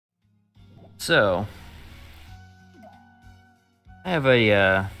So, I have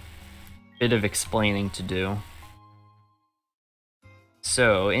a bit of explaining to do.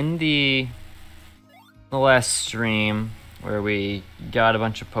 So, in the last stream, where we got a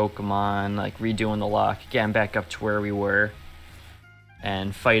bunch of Pokemon, like redoing the lock, getting back up to where we were,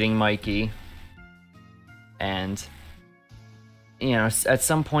 and fighting Mikey, and, you know, at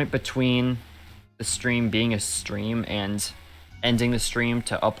some point between the stream being a stream and ending the stream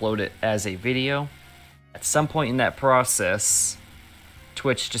to upload it as a video, at some point in that process,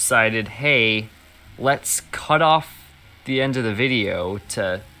 Twitch decided, hey, let's cut off the end of the video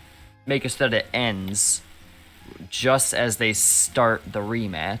to make it so that it ends just as they start the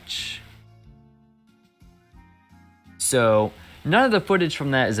rematch. So, none of the footage from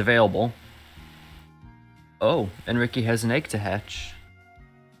that is available. Oh, and Ricky has an egg to hatch.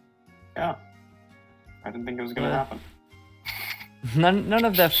 Yeah. I didn't think it was gonna happen. None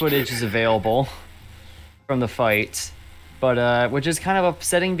of that footage is available from the fight, but which is kind of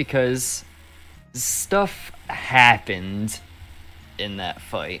upsetting because stuff happened in that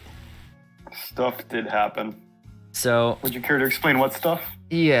fight. Stuff did happen. So, would you care to explain what stuff?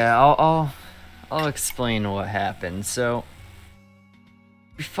 Yeah, I'll explain what happened. So,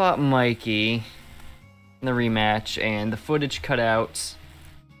 we fought Mikey in the rematch, and the footage cut out.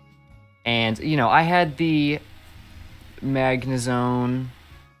 And, you know, I had the Magnezone,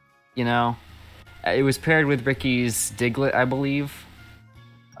 you know. It was paired with Ricky's Diglett, I believe.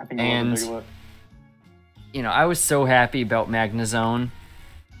 I think it was a Diglett. You know, I was so happy about Magnezone.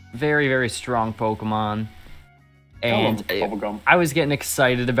 Very, very strong Pokemon. And I was getting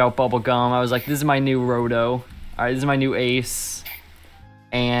excited about Bubblegum. I was like, this is my new Roto. Alright, this is my new ace.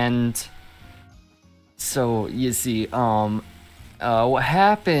 And so, you see, what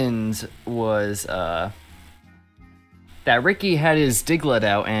happened was, that Ricky had his Diglett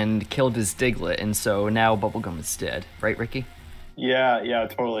out and killed his Diglett, and so now Bubblegum is dead. Right, Ricky? Yeah,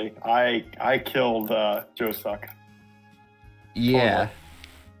 totally. I killed Joe Suck. Yeah. Totally.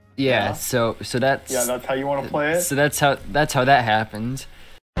 Yeah, so that's... Yeah, that's how you want to play it? So that's how that happened.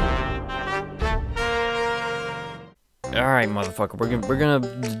 Alright, motherfucker, we're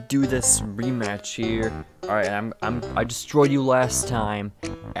gonna do this rematch here. Alright, I destroyed you last time,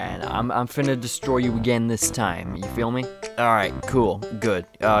 and I'm finna destroy you again this time. You feel me? Alright, cool, good.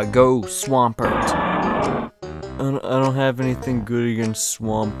 Go Swampert. I don't have anything good against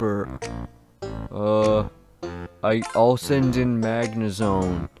Swampert. I'll send in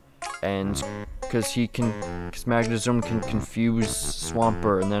Magnezone. And because Magnezone can confuse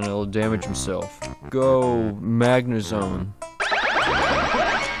Swampert and then it'll damage himself. Go, Magnezone.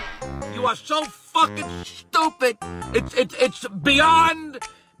 You are so fucking stupid. It's beyond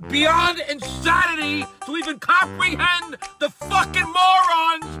insanity to even comprehend the fucking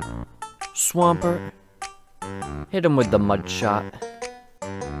morons. Swampert, hit him with the mud shot.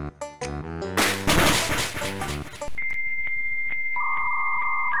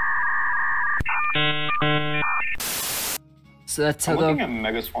 So that's how I'm looking at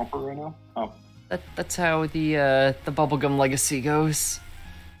Mega Swampert right now. Oh. That's how the Bubblegum legacy goes.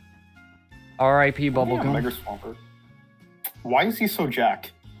 R.I.P. Bubblegum. Yeah, Mega Swampert. Why is he so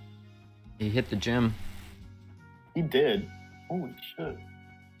jacked? He hit the gym. He did. Holy shit.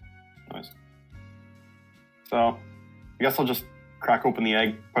 Nice. So, I guess I'll just crack open the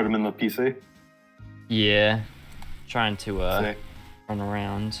egg, put him in the PC. Yeah. Trying to run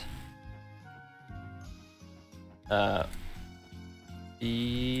around.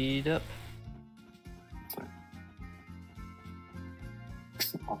 Speed up.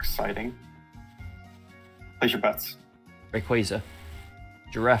 Exciting. Place your bets. Rayquaza.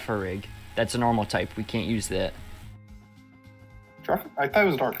 Girafarig. That's a normal type. We can't use that. Giraffe? I thought it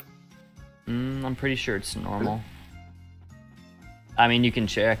was dark. I'm pretty sure it's normal. I mean, you can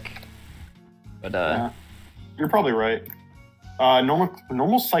check. But, yeah. You're probably right.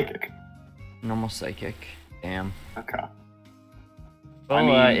 Normal Psychic. Normal Psychic. Damn. Okay.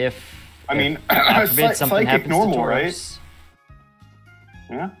 Well, if something happens normal, to Taurus,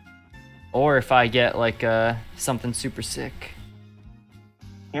 right? Yeah. Or if I get like something super sick.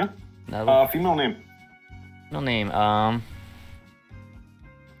 Yeah. Female name. No name.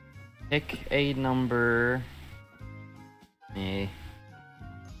 Pick a number. Open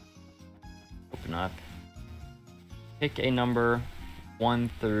up. Pick a number 1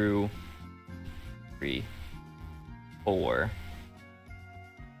 through 3, 4.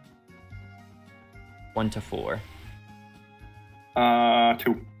 1 to 4.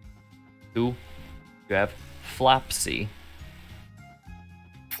 2. 2. You have Flopsy.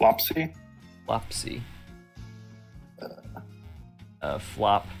 Flopsy? Flopsy.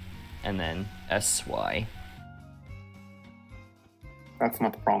 Flop and then SY. That's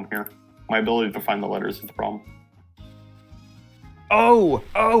not the problem here. My ability to find the letters is the problem. Oh!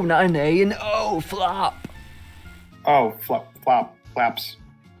 Oh, not an A, an O! Flop! Oh, flaps.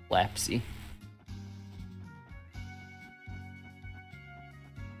 Lapsy.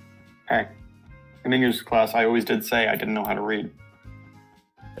 Hey, in English class, I always did say I didn't know how to read.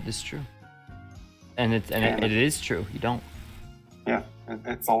 That is true. And it is true. You don't. Yeah,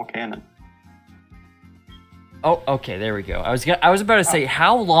 it's all canon. Oh, okay, there we go. I was about to say,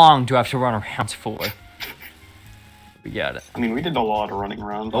 how long do I have to run around for? We got it. I mean, we did a lot of running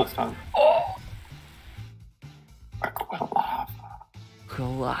around last time. Oh! Aquilava.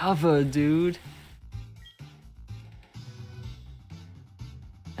 Kalava, dude.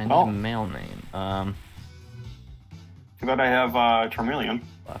 I need Oh. a male name. Too bad I have Charmeleon.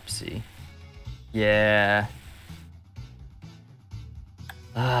 Flopsy. Yeah.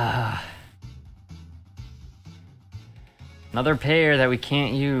 Another pair that we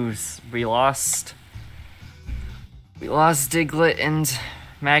can't use. We lost Diglett and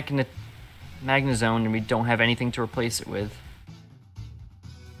Magnezone, and we don't have anything to replace it with.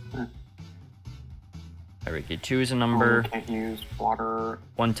 Ricky, choose a number. Can't use water.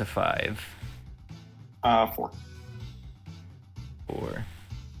 1 to 5. 4. 4.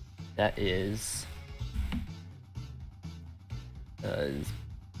 That is.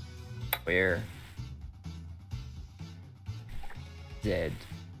 Where? Dead.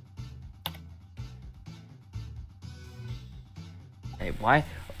 Hey, why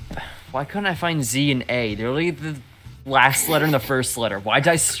couldn't I find Z and A? They're literally the last letter and the first letter. Why did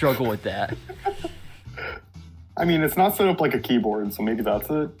I struggle with that? I mean, it's not set up like a keyboard, so maybe that's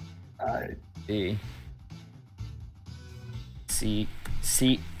it. B. C.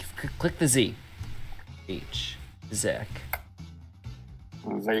 Click the Z. H. Zach.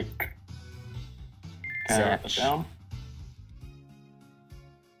 Zake. And write that down.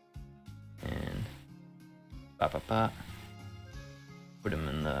 And put him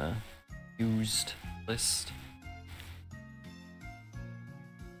in the used list.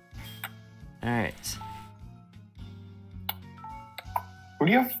 Alright. Who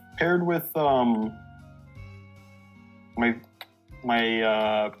do you have paired with my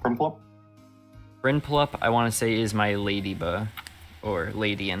Primplup? Brinplup, I want to say, is my Ladybug, or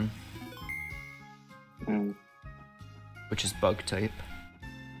Ladian, which is bug type.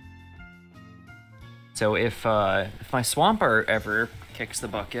 So if my Swampert ever kicks the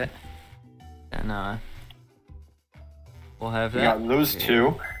bucket, then we'll have that. Yeah, those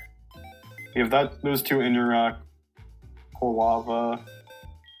two. You have those two in your Kolava.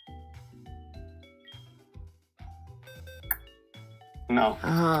 No.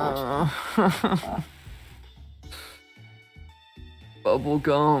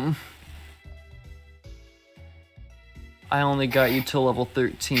 Bubblegum. I only got you to level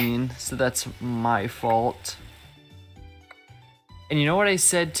 13, so that's my fault. And you know what I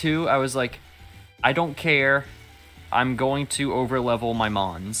said too? I was like, I don't care. I'm going to overlevel my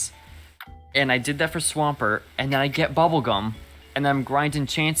Mons. And I did that for Swampert, and then I get Bubblegum, and then I'm grinding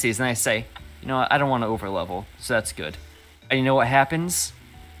chances, and I say, you know what, I don't want to overlevel, so that's good. And you know what happens?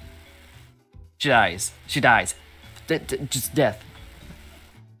 She dies. She dies. Just death.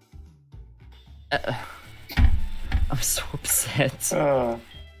 I'm so upset. And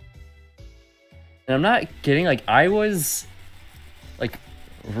I'm not kidding, like, I was, like,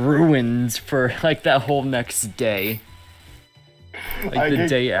 ruined for, like, that whole next day. Like, the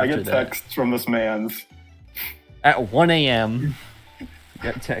day after that. I get texts from this man's. At 1 a.m.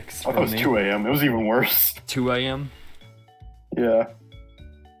 Got text from I thought it was 2 a.m. It was even worse. 2 a.m.? Yeah.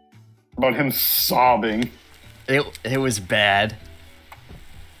 About him sobbing. It was bad.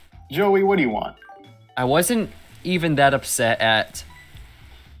 Joey, what do you want? I wasn't even that upset at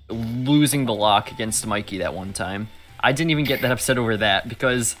losing the lock against Mikey that one time. I didn't even get that upset over that,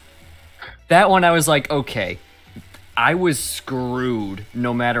 because that one I was like, okay, I was screwed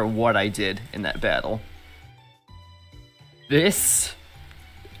no matter what I did in that battle. This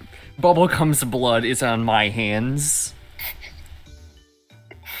Bubblegum's blood is on my hands.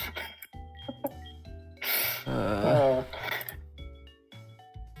 Are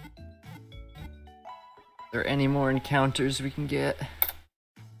there any more encounters we can get?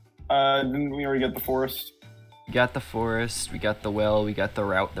 Didn't we already get the forest? We got the forest, we got the well, we got the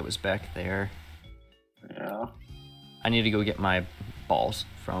route that was back there. Yeah. I need to go get my balls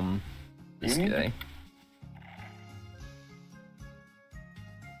from this guy.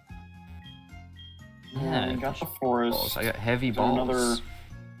 Yeah, we got the forest. Balls. I got heavy Is there balls. another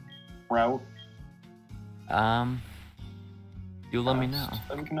route? You let me know.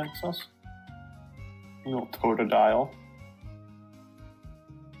 That we can access. A little Totodile.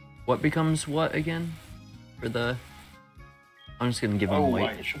 What becomes what again? For the... I'm just gonna give him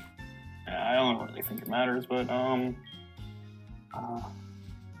white. I don't really think it matters, but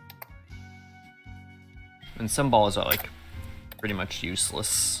And some balls are like pretty much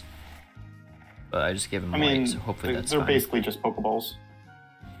useless. But I just gave him white, so hopefully that's they're fine. basically just Pokeballs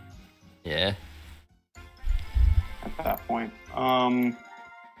Yeah. at that point.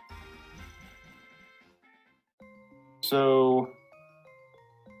 So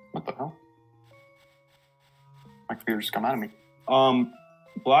what the hell? My computer just come out of me.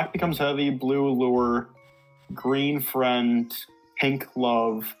 Black becomes heavy, blue lure, green friend, pink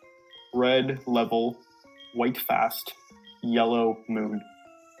love, red level, white fast, yellow moon.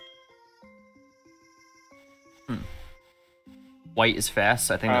 White is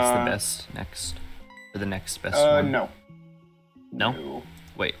fast. I think that's the best next. Or the next best one. No. No?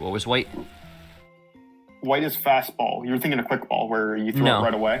 Wait, what was white? White is fastball. You're thinking a quick ball where you throw it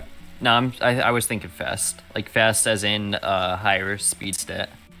right away? No, I was thinking fast. Like fast as in higher speed stat.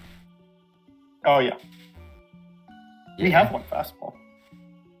 Oh, yeah. We have one fastball.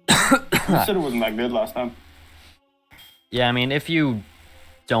 You said it wasn't that good last time. Yeah, I mean, if you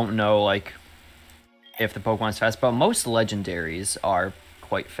don't know, like, if the Pokemon's fast, but most legendaries are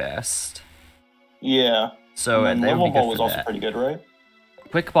quite fast. Yeah. So and they would be Level good Ball for was also that. pretty good, right?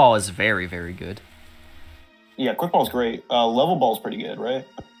 Quick Ball is very, very good. Yeah, Quick Ball's great. Level Ball's pretty good, right?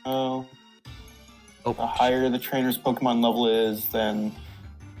 The higher the trainer's Pokemon level is, then...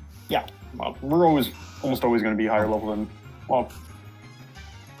 Yeah, well, we're almost always going to be higher level than... Well...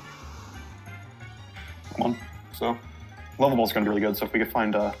 Come on. So, Level Ball's going to be really good, so if we could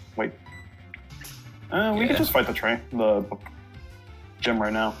find wait... we could just fight the gym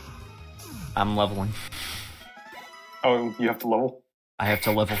right now. I'm leveling. Oh, you have to level? I have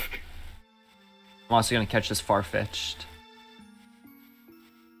to level. I'm also going to catch this Farfetch'd.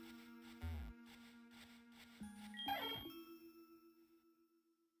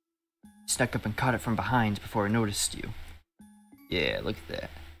 Snuck up and caught it from behind before I noticed you. Yeah, look at that.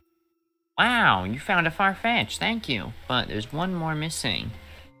 Wow, you found a Farfetch'd, thank you. But there's one more missing.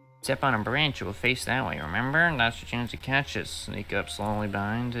 Step on a branch, it will face that way, remember? That's your chance to catch it. Sneak up slowly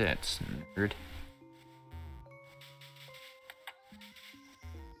behind it, nerd.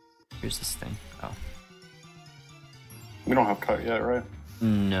 Here's this thing. Oh. We don't have cut yet, right?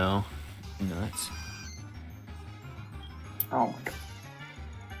 No. Nuts. Oh my god.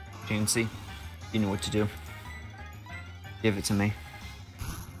 GNC, you know what to do. Give it to me.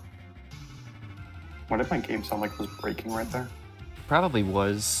 Why did my game sound like it was breaking right there? Probably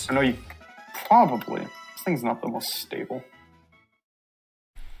was. I know you... Probably. This thing's not the most stable.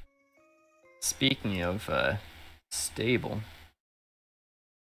 Speaking of, stable.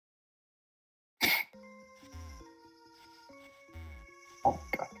 Oh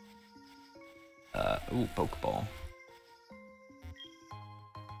my god. Ooh, Pokeball.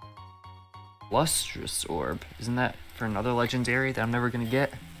 Lustrous Orb. Isn't that for another legendary that I'm never gonna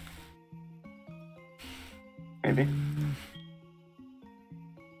get? Maybe.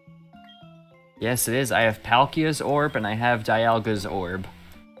 Yes, it is. I have Palkia's Orb and I have Dialga's Orb.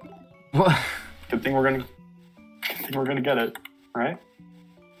 What? Good thing we're gonna get it, right?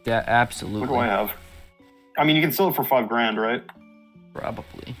 Yeah, absolutely. What do I have? I mean, you can sell it for $5,000, right?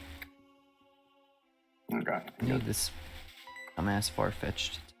 Probably. Okay. I need this dumbass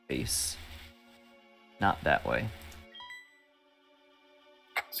Farfetch'd face. Not that way.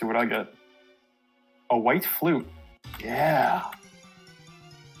 See what I get. A white flute. Yeah.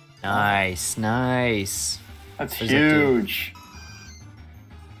 Nice, nice. That's huge.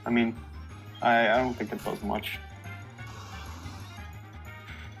 I mean, I don't think it does much.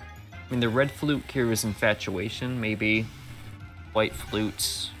 I mean, the red flute cures infatuation. Maybe white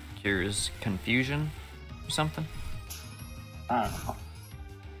flute cures confusion or something. I don't know.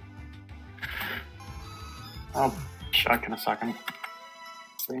 I'll check in a second.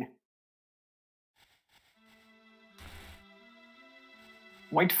 Let's see.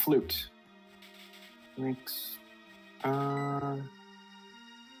 White flute makes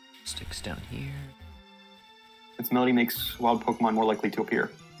Sticks down here. its melody makes wild Pokemon more likely to appear.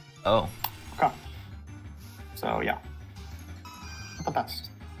 Oh. Okay. So yeah, not the best.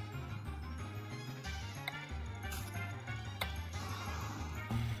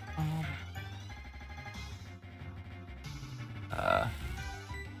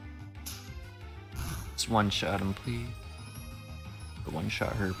 Just one shot him, please. Or one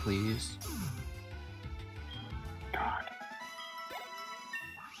shot her, please. God.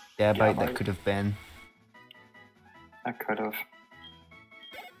 Gabite, Gabite. that could have been. That could have.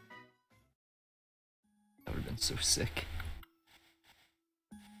 been so sick.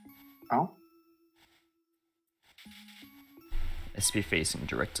 Oh? It's be facing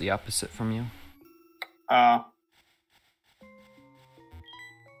directly opposite from you. Uh,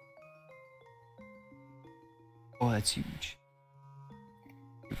 Oh, that's huge.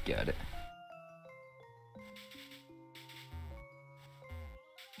 You've got it.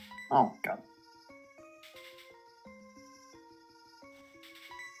 oh, God.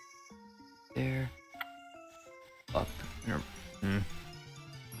 There. Up.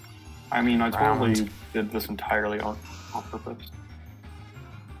 I mean, I totally Round. did this entirely on purpose.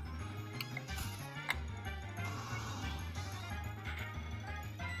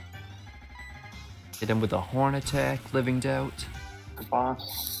 Hit him with a horn attack, living doubt. The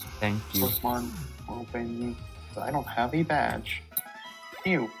boss. Thank you. Pokemon open me. I don't have a badge.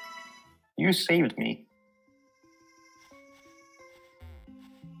 You saved me.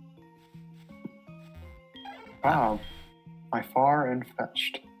 Wow. My far and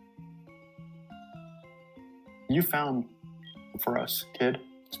fetched. You found for us, kid.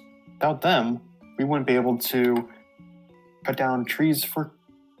 Without them, we wouldn't be able to cut down trees for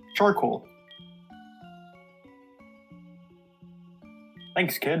charcoal.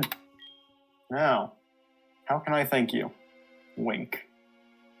 Thanks, kid. Now, how can I thank you? Wink.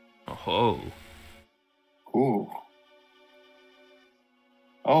 Oh. Ooh.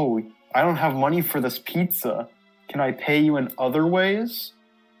 Oh, I don't have money for this pizza. Can I pay you in other ways?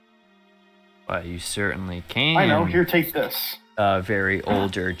 Why, you certainly can. I know. Here, take this. Very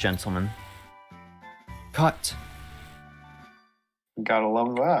older gentleman. Cut. Gotta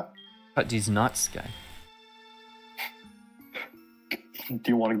love that. Cut these nuts, guy. Do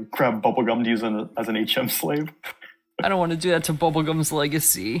you want to grab bubblegum to use as an HM slave? I don't want to do that to Bubblegum's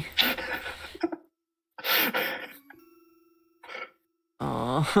legacy.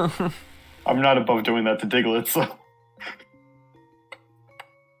 Aw. I'm not above doing that to Diglett, so...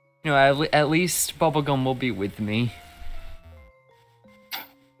 You know, at least Bubblegum will be with me.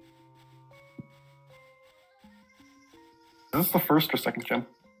 Is this the first or second gym?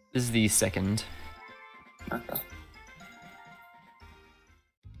 This is the second. Okay.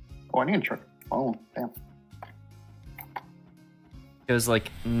 Oh, I need a trick. Oh, damn. It was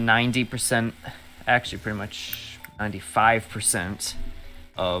like 90%, actually pretty much 95%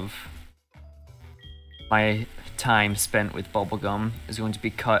 of my time spent with Bubblegum is going to be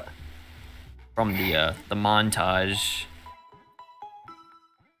cut from the montage.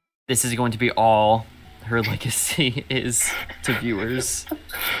 This is going to be all her legacy is to viewers.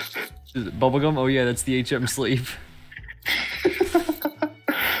 Is it Bubblegum? Oh yeah, that's the HM sleeve.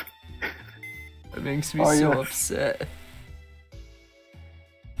 That makes me so upset.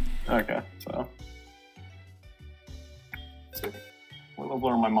 Okay, so... let's see. What level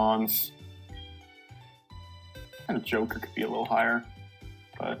are my mons? Kind of Joker could be a little higher,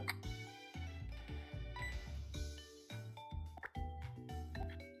 but...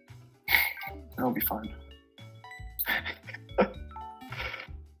 it'll be fine.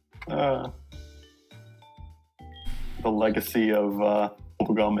 The legacy of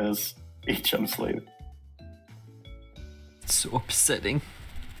Bubblegum is HM slave. It's so upsetting.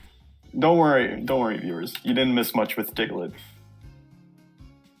 Don't worry, viewers. You didn't miss much with Diglett.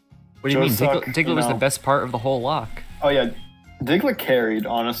 What do you mean? Suck, Diglett was the best part of the whole lock. Oh yeah, Diglett carried,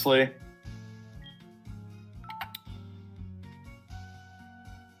 honestly.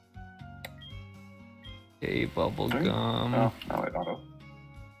 Hey, Bubblegum. Oh, no, wait, auto.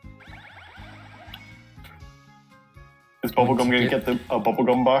 Is Bubblegum gonna get a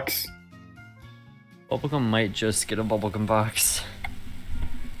Bubblegum box? Bubblegum might just get a Bubblegum box.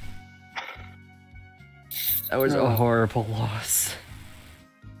 That was a horrible loss.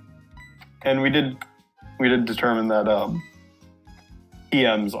 And we did determine that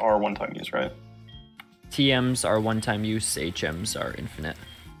TMs are one-time use, right? TMs are one-time use, HMs are infinite.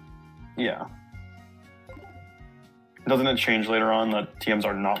 Yeah. Doesn't it change later on that TMs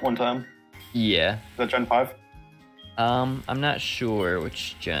are not one-time? Yeah. Is that Gen 5? I'm not sure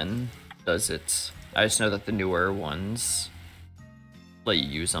which gen does it. I just know that the newer ones let you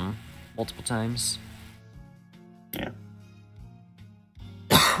use them multiple times. Yeah.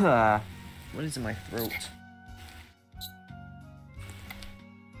 What is in my throat?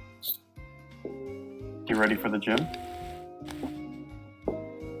 You ready for the gym?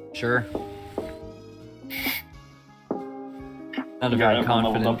 Sure. Not a You very got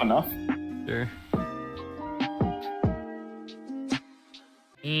confident. leveled up enough? Sure.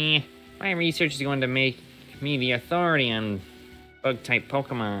 My research is going to make me the authority on bug-type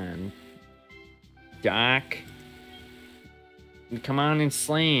Pokemon. Doc. Come on and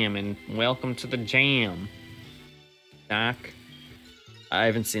slam, and welcome to the jam. Doc. I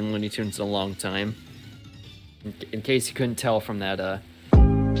haven't seen Looney Tunes in a long time. In case you couldn't tell from that